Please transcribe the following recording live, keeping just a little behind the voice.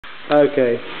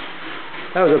Okay.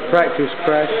 That was a practice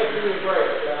crash.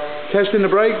 Testing the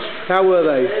brakes? How were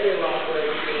they?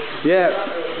 Yeah.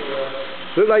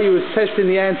 Looked like you was testing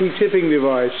the anti-tipping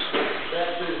device.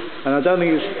 And I don't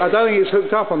think it's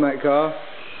hooked up on that car.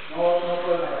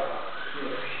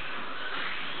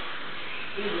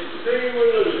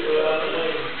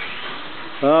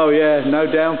 Oh yeah, no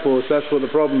downforce, that's what the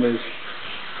problem is.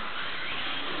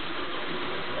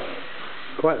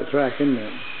 Quite the track, isn't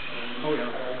it? Oh yeah.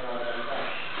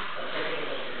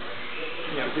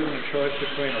 Yeah, given a choice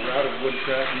between a routed wood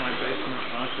track in my basement,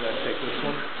 honestly I'd take this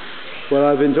one. Well,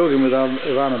 I've been talking with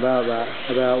Ivan about that,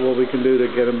 about what we can do to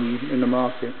get them in the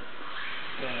market.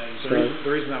 And the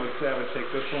reason I would say I would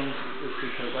take this one is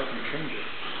because I can change it.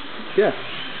 Yeah.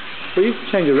 Well, you can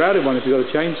change a routed one if you've got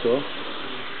a chainsaw.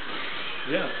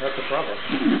 Yeah, that's a problem.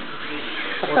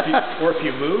 or if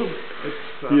you move,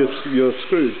 it's you're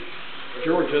screwed.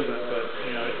 George isn't, but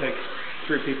you know it takes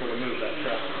 3 people to move that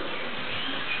track.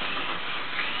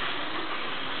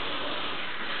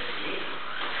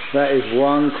 That is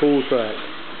one cool track.